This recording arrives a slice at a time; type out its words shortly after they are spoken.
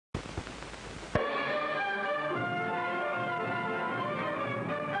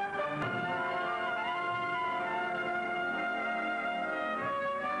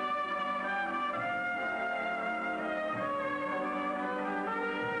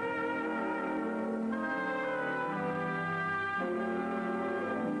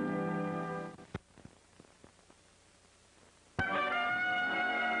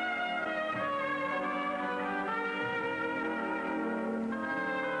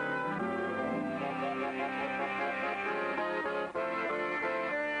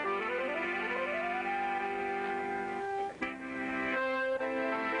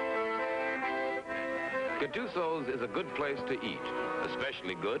Gattuso's is a good place to eat,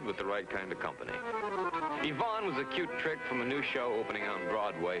 especially good with the right kind of company. Yvonne was a cute trick from a new show opening on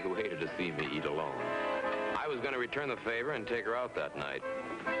Broadway who hated to see me eat alone. I was going to return the favor and take her out that night,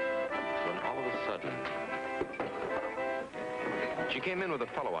 when all of a sudden, she came in with a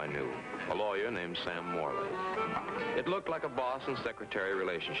fellow I knew, a lawyer named Sam Morley. It looked like a boss and secretary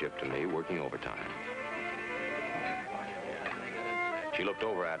relationship to me, working overtime. She looked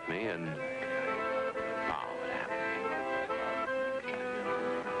over at me and... oh, it happened.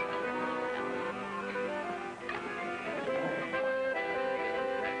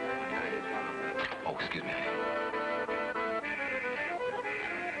 Oh, excuse me.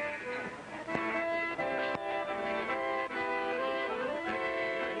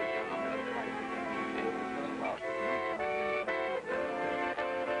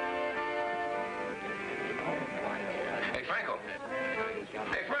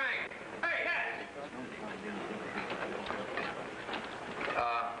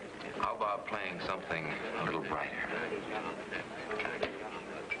 Something a little brighter.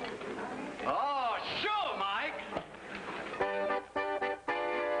 Oh, sure, Mike.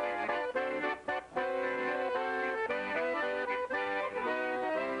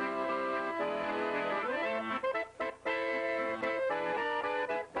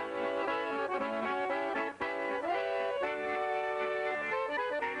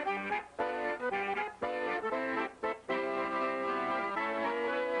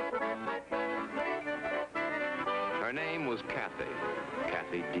 Her name was Kathy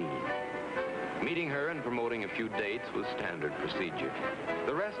Dean. Meeting her and promoting a few dates was standard procedure.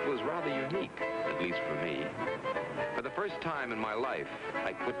 The rest was rather unique, at least for me. For the first time in my life,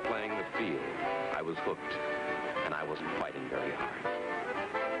 I quit playing the field. I was hooked, and I wasn't fighting very hard.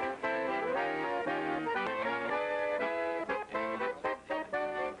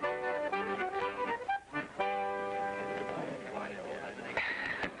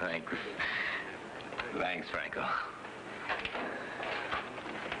 Thanks, Franco.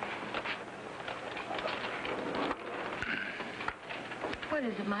 What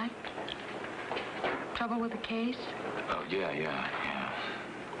is it, Mike? Trouble with the case? Oh, yeah.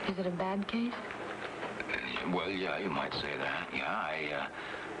 Is it a bad case? Well, yeah, you might say that. Yeah,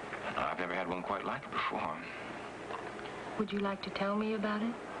 I've never had one quite like it before. Would you like to tell me about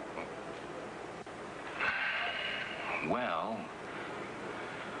it? Well,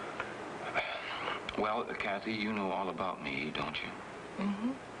 Kathy, you know all about me, don't you?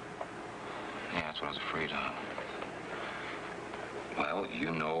 Mm-hmm. Yeah, that's what I was afraid of. Well,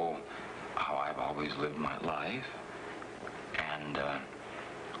 you know how I've always lived my life, and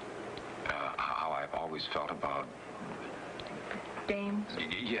how I've always felt about... Dames?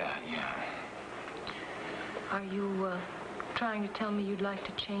 Yeah. Are you, trying to tell me you'd like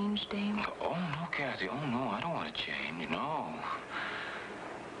to change, Dame? Oh, no, Kathy. Oh, no, I don't want to change. No,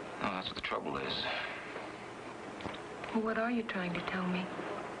 that's what the trouble is. Well, what are you trying to tell me?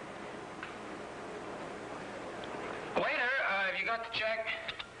 Waiter, have you got the check?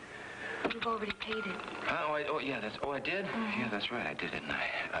 You've already paid it. I did? Mm-hmm. Yeah, that's right, I did, didn't I?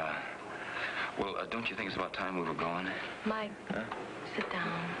 Don't you think it's about time we were going? Mike, huh? Sit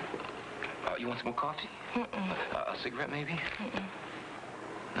down. You want some more coffee? Mm-mm. A cigarette, maybe? Mm-mm.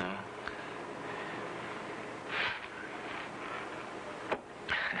 No?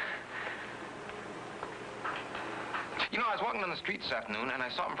 You know, I was walking down the street this afternoon, and I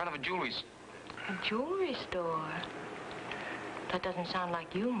saw in front of a jewelry store. A jewelry store? That doesn't sound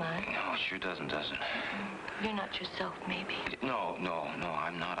like you, Mike. No, it sure doesn't, does it? You're not yourself, maybe. No,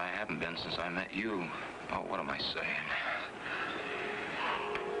 I'm not. I haven't been since I met you. Oh, what am I saying?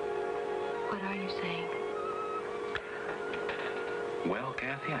 What are you saying? Well,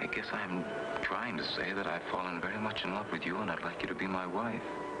 Kathy, I guess I'm trying to say that I've fallen very much in love with you, and I'd like you to be my wife.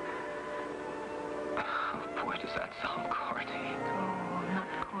 Oh, boy, does that sound corny. Oh, not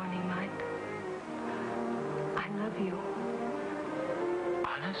corny, Mike. I love you.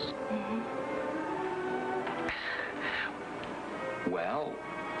 Honest? Mm-hmm. Well,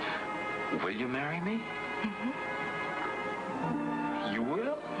 will you marry me? Mm-hmm. You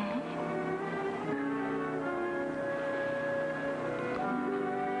will? Mm-hmm.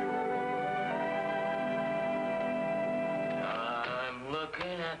 I'm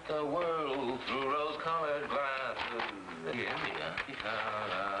looking at the world through rose-colored glasses. Yeah.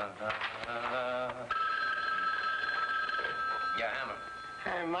 Yeah, Hammer.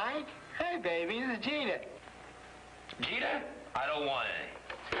 Hey, Mike. Hey, baby, this is Jeter. Jeter? I don't want any.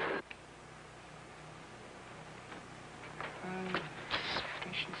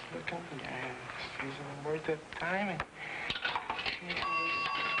 She's looking. Yeah, she's worth the time.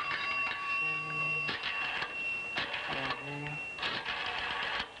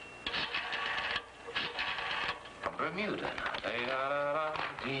 Bermuda.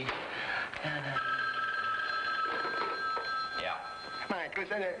 Yeah. Mike,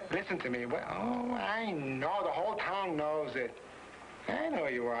 listen to me. Well, oh, I know. The whole town knows it. I know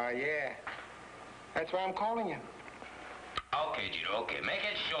you are, yeah. That's why I'm calling you. Okay, Jeter, okay. Make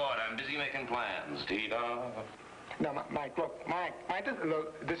it short. I'm busy making plans. Tita. No, Mike, look, Mike,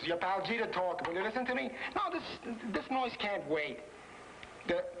 this is your pal Jeter talking. Will you listen to me? No, this noise can't wait.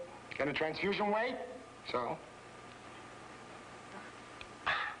 Can a transfusion wait? So?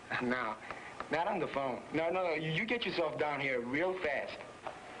 No, not on the phone. No, you get yourself down here real fast.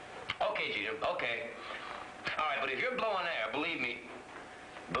 Okay, Jeter, okay. All right, but if you're blowing air, believe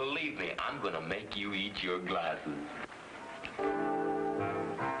me, I'm gonna make you eat your glasses.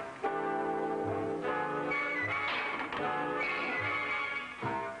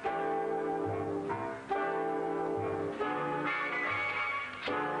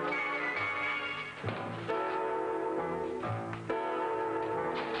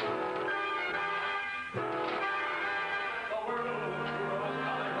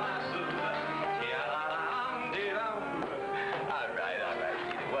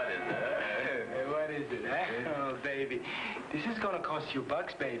 This is gonna cost you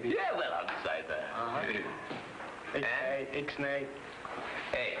bucks, baby. Yeah, well, I'll decide that. Ixnay.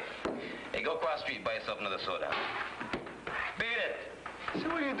 Hey, go across the street, buy yourself another soda. Beat it. So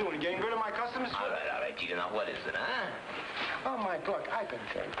what are you doing, getting rid of my customers? All right, Jeter, now what is it, huh? Oh, Mike, look, I've been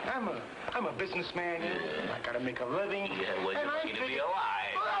saying, I'm a businessman. Yeah. I gotta make a living. Yeah, well, you're lucky to be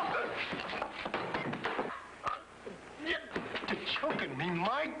alive. You're choking me,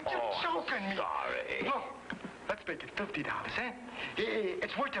 Mike. You're choking me. Sorry. Look, let's make it $50, huh?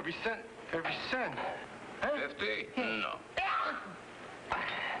 It's worth every cent. Every cent. Huh? 50? No.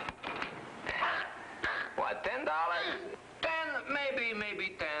 What, $10? 10,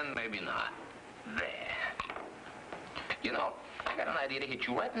 maybe 10, maybe not. There. You know, I got an idea to hit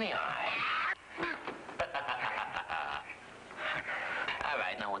you right in the eye. All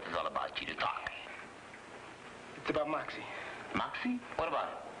right, now what's this all about, Jeter? Talk. It's about Moxie. Moxie? What about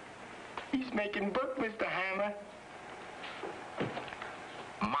it? He's making book, Mr. Hammer.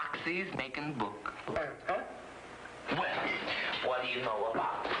 Moxie's making book. Huh? Well, what do you know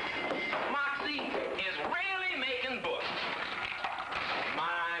about it? Moxie is really making books.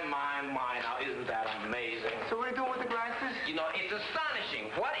 My. Now, isn't that amazing? So what are you doing with the glasses? You know, it's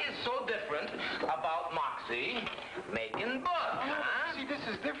astonishing. What is so different about Moxie making books, huh? See, this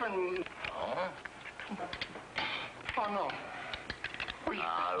is different. Oh? Oh, no. Well,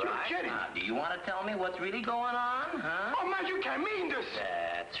 you're kidding. Now, do you want to tell me what's really going on, huh? Oh, man, you can't mean this.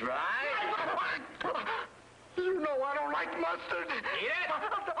 That's right. You know I don't like mustard. Yeah?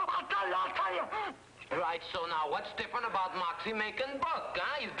 I'll tell you. Right, so now what's different about Moxie making book,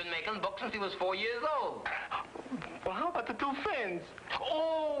 huh? He's been making books since he was 4 years old. Well, how about the two fins?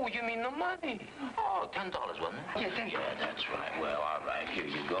 Oh, you mean the money? Oh, $10, wasn't it? Yeah, $10. Yeah, that's right. Well, all right, here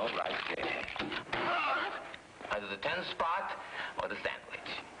you go, right there. Either the 10 spot or the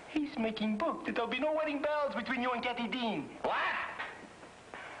sandwich. He's making book that there'll be no wedding bells between you and Kathy Dean. What?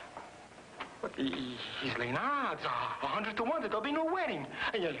 But he's laying odds, 100 to 1 that there'll be no wedding.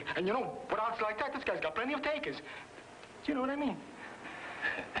 And you know, with odds like that, this guy's got plenty of takers. Do you know what I mean?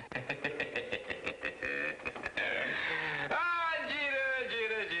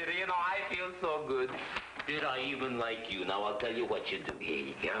 Jeter, you know, I feel so good. Did I even like you? Now, I'll tell you what you do. Here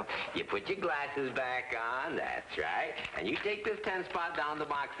you go. You put your glasses back on, that's right. And you take this 10 spot down to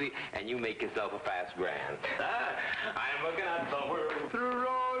Moxie, and you make yourself a fast grand. I'm looking at the world through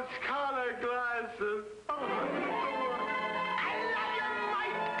rose-colored glasses. Oh, I love you,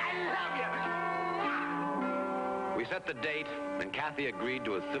 Mike. I love you. We set the date, and Kathy agreed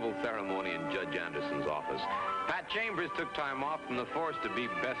to a civil ceremony in Judge Anderson's office. Pat Chambers took time off from the force to be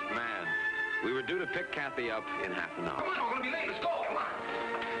best man. We were due to pick Kathy up in half an hour. Come on, we're going to be late. Let's go. Come on.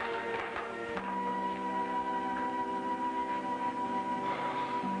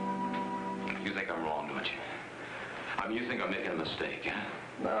 You think I'm wrong, don't you? I mean, you think I'm making a mistake, huh?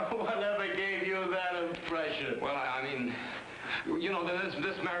 No, whatever gave you that impression? Well, I mean, you know,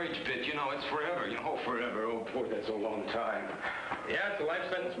 this marriage bit, you know, it's forever. You know, forever. Oh, boy, that's a long time. Yeah, it's a life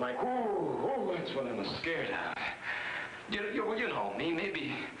sentence, Mike. Oh, that's what I'm scared of. You know me,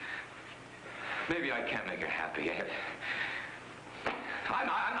 Maybe I can't make her happy.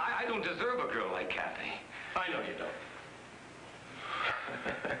 I don't deserve a girl like Kathy. I know you don't.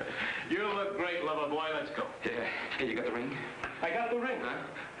 You look great, lover boy. Let's go. Yeah. Hey, you got the ring? I got the ring. Huh?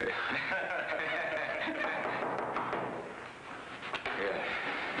 Yeah.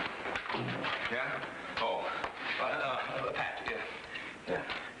 Yeah? Oh. Pat. Yeah.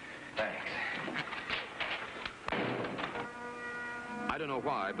 Thanks. don't know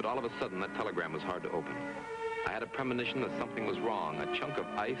why, but all of a sudden that telegram was hard to open. I had a premonition that something was wrong. A chunk of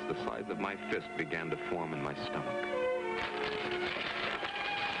ice the size of my fist began to form in my stomach.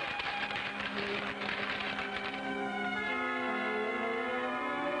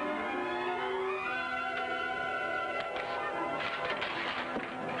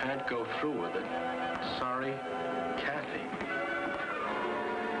 Can't go through with it. Sorry, Kathy.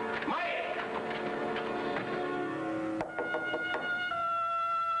 Mike!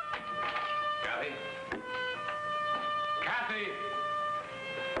 Kathy? Kathy!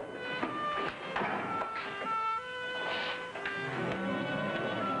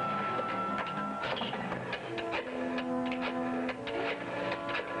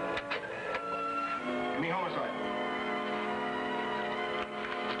 Give me homicide.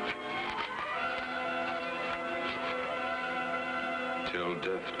 Till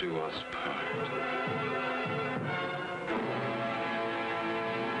death do us part.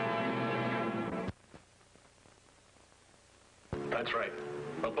 That's right.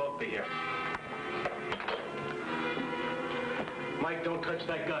 We'll both be here. Mike, don't touch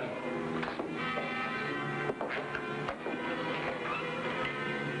that gun.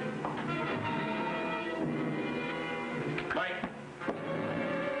 Mike!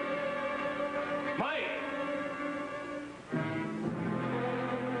 Mike!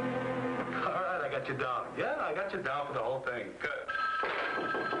 All right, I got you down. Yeah, I got you down for the whole thing. Good.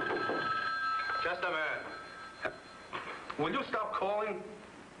 Just a minute. Will you stop calling?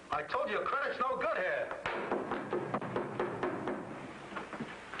 I told you your credit's no good here.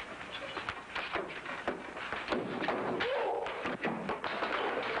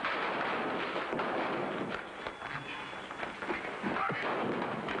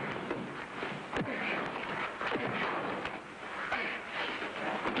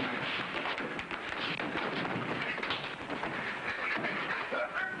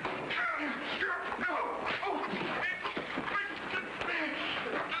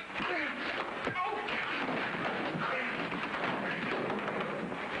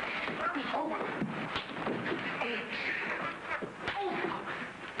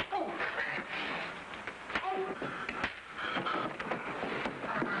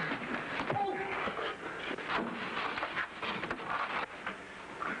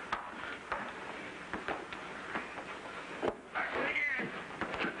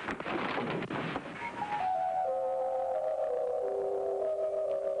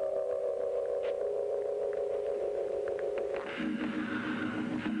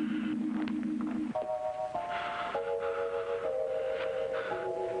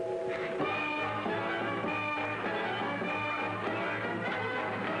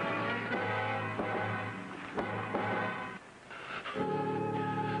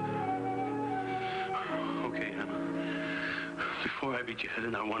 Before I beat your head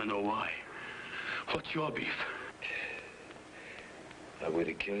in, I want to know why. What's your beef? I'm going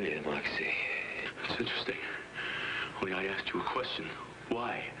to kill you, Moxie. That's interesting. Only I asked you a question.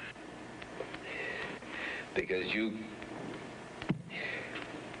 Why? Because you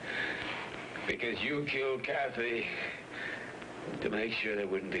killed Kathy to make sure there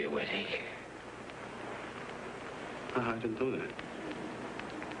wouldn't be a wedding. I didn't do that.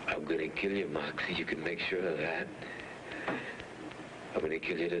 I'm going to kill you, Moxie. You can make sure of that. I'm going to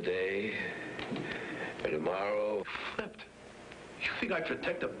kill you today or tomorrow. Flipped. You think I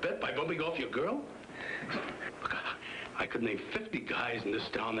protect a bet by bumping off your girl? Look, I could name 50 guys in this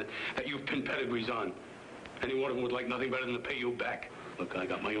town that you've pinned pedigrees on. Any one of them would like nothing better than to pay you back. Look, I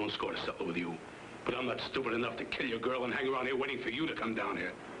got my own score to settle with you. But I'm not stupid enough to kill your girl and hang around here waiting for you to come down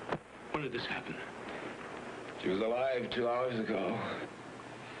here. When did this happen? She was alive 2 hours ago.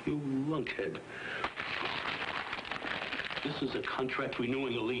 You lunkhead. This is a contract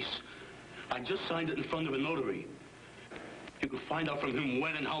renewing a lease. I just signed it in front of a notary. You can find out from him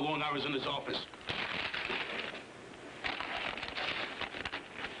when and how long I was in his office.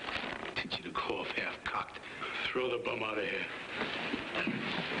 Teach you to cough half-cocked. Throw the bum out of here.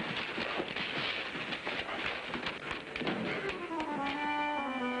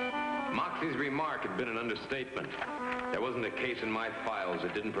 Moxie's remark had been an understatement. There wasn't a case in my files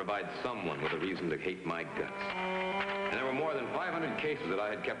that didn't provide someone with a reason to hate my guts. And there were more than 500 cases that I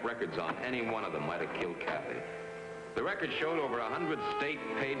had kept records on. Any one of them might have killed Kathy. The record showed over 100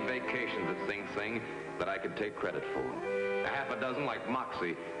 state-paid vacations at Sing Sing that I could take credit for. A half a dozen, like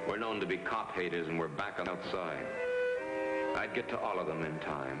Moxie, were known to be cop haters and were back on outside. I'd get to all of them in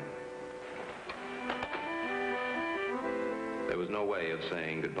time. There was no way of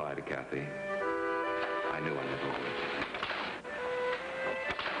saying goodbye to Kathy. I knew I never would.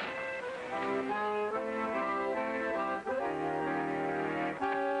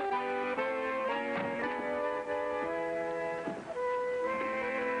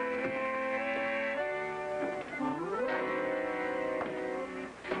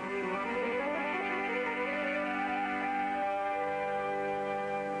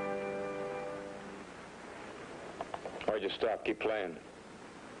 Where'd you stop? Keep playing.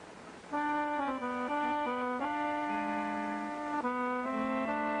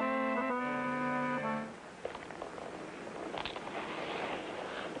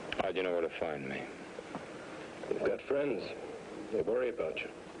 How'd you know where to find me? You've got friends. They worry about you.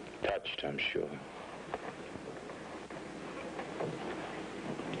 Touched, I'm sure.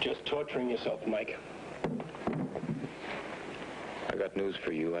 Just torturing yourself, Mike. I got news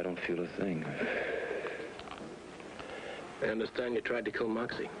for you. I don't feel a thing. I understand you tried to kill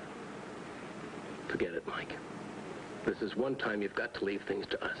Moxie. Forget it, Mike. This is one time you've got to leave things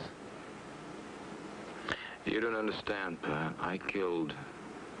to us. You don't understand, Pat. I killed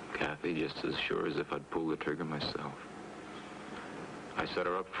Kathy just as sure as if I'd pulled the trigger myself. I set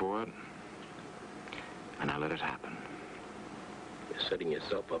her up for it, and I let it happen. You're setting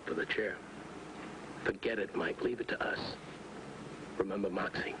yourself up for the chair. Forget it, Mike. Leave it to us. Remember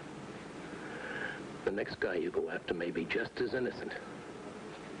Moxie. The next guy you go after may be just as innocent.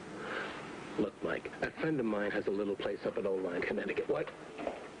 Look, Mike, a friend of mine has a little place up in Old Line, Connecticut. What?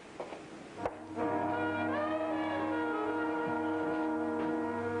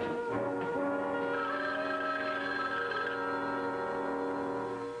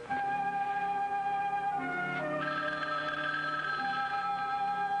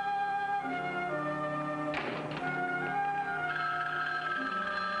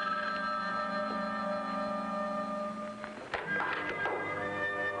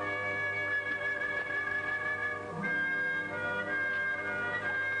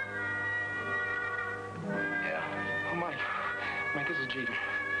 Mike, this is Jeter.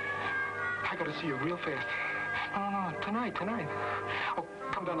 I gotta see you real fast. No, tonight. Oh,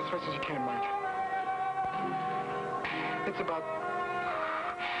 come down as fast as you can, Mike. It's about...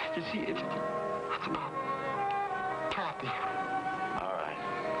 You see, it's about Kathy. All right.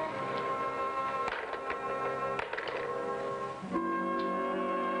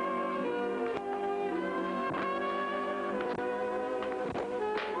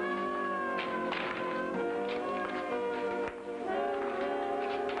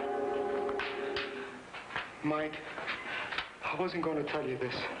 Mike, I wasn't going to tell you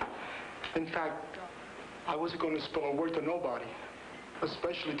this. In fact, I wasn't going to spill a word to nobody,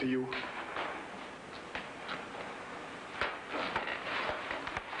 especially to you.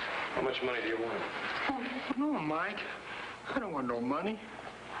 How much money do you want? Oh, no, Mike. I don't want no money.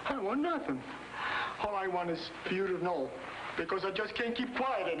 I don't want nothing. All I want is for you to know, because I just can't keep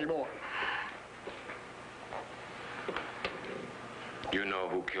quiet anymore. You know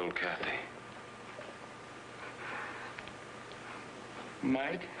who killed Kathy?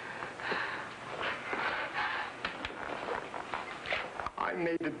 Mike, I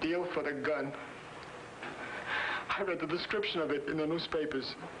made the deal for the gun. I read the description of it in the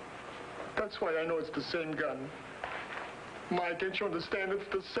newspapers. That's why I know it's the same gun. Mike, can't you understand? It's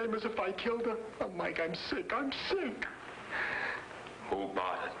the same as if I killed her. Oh, Mike, I'm sick. Who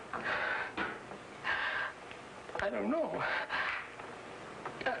bought it? I don't know.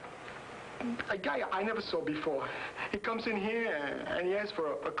 A guy I never saw before. He comes in here and he asks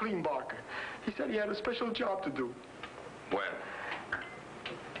for a clean barker. He said he had a special job to do. When?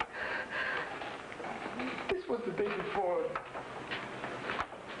 This was the day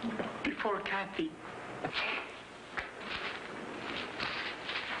before Kathy.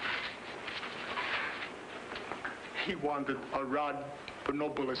 He wanted a rod with no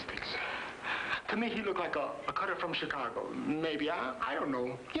ballistics. To me, he looked like a cutter from Chicago. Maybe, I don't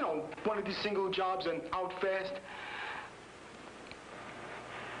know. You know, one of these single jobs and out fast.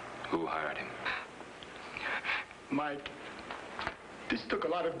 Who hired him? Mike, this took a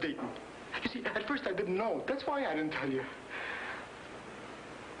lot of dating. You see, at first I didn't know. That's why I didn't tell you.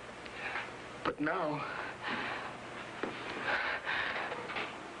 But now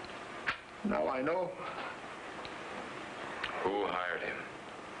I know. Who hired him?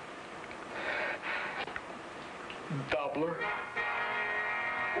 Dobler.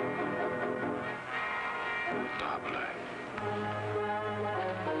 Dobler.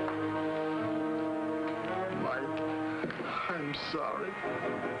 Mike, I'm sorry.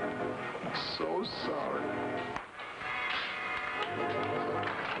 So sorry.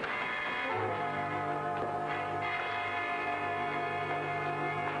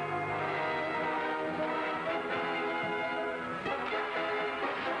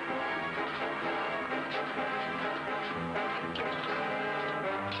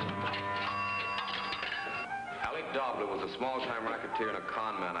 Dobler was a small-time racketeer and a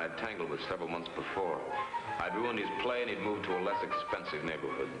con man I'd tangled with several months before. I'd ruined his play and he'd moved to a less expensive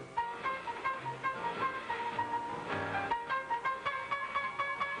neighborhood.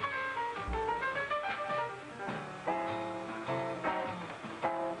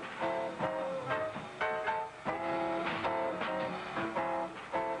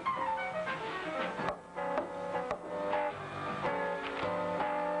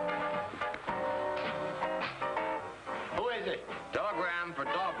 is it? Telegram for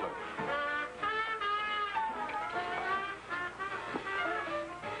Dobler.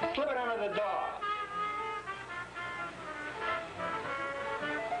 Slip it under the door.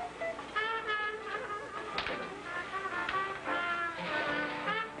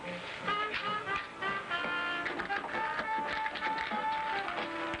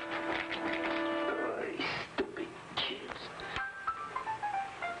 Stupid kids.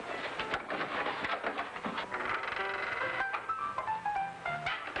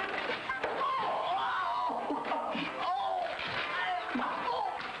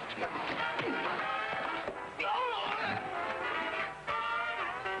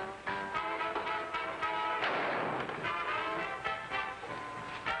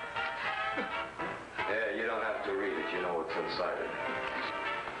 Yeah, you don't have to read it. You know what's inside it.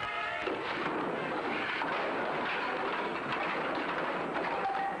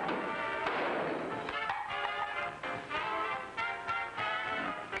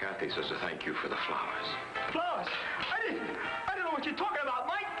 Kathy says to thank you for the flowers. Flowers? I didn't know what you're talking about,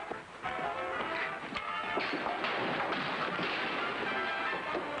 Mike.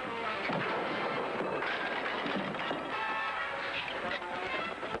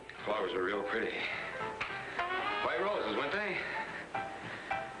 Flowers are real pretty. White roses, weren't they?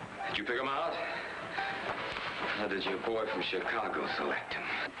 Did you pick them out? Or did your boy from Chicago select them?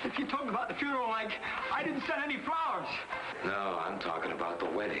 If you're talking about the funeral, Mike, I didn't send any flowers. No, I'm talking about the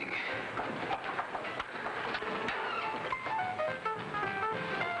wedding.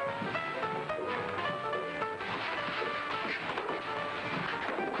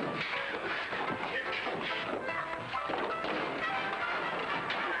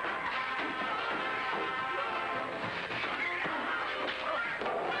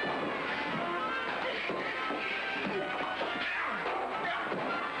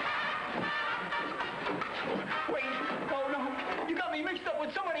 Wait, no. You got me mixed up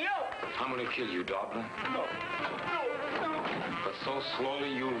with somebody else. I'm gonna kill you, Dobler. No. But so slowly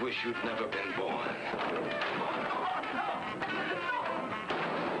you'll wish you'd never been born.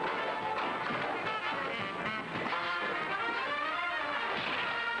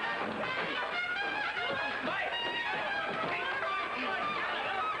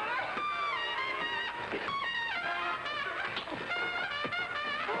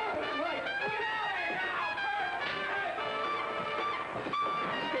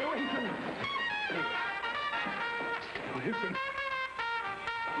 Stay away from me. Stay away from me.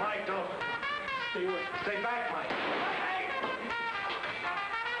 Mike, don't. Stay away. Stay back, Mike.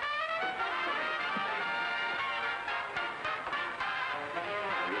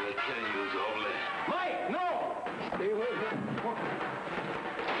 I'm gonna kill you, Dobler. Mike, no! Stay away from me.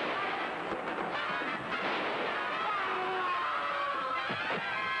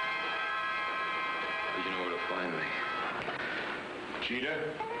 Did you know where to find me? Cheetah,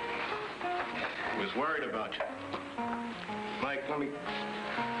 was worried about you. Mike, let me...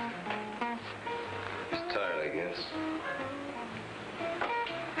 He's tired, I guess.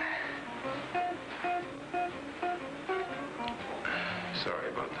 Sorry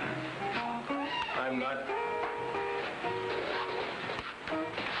about that. I'm not...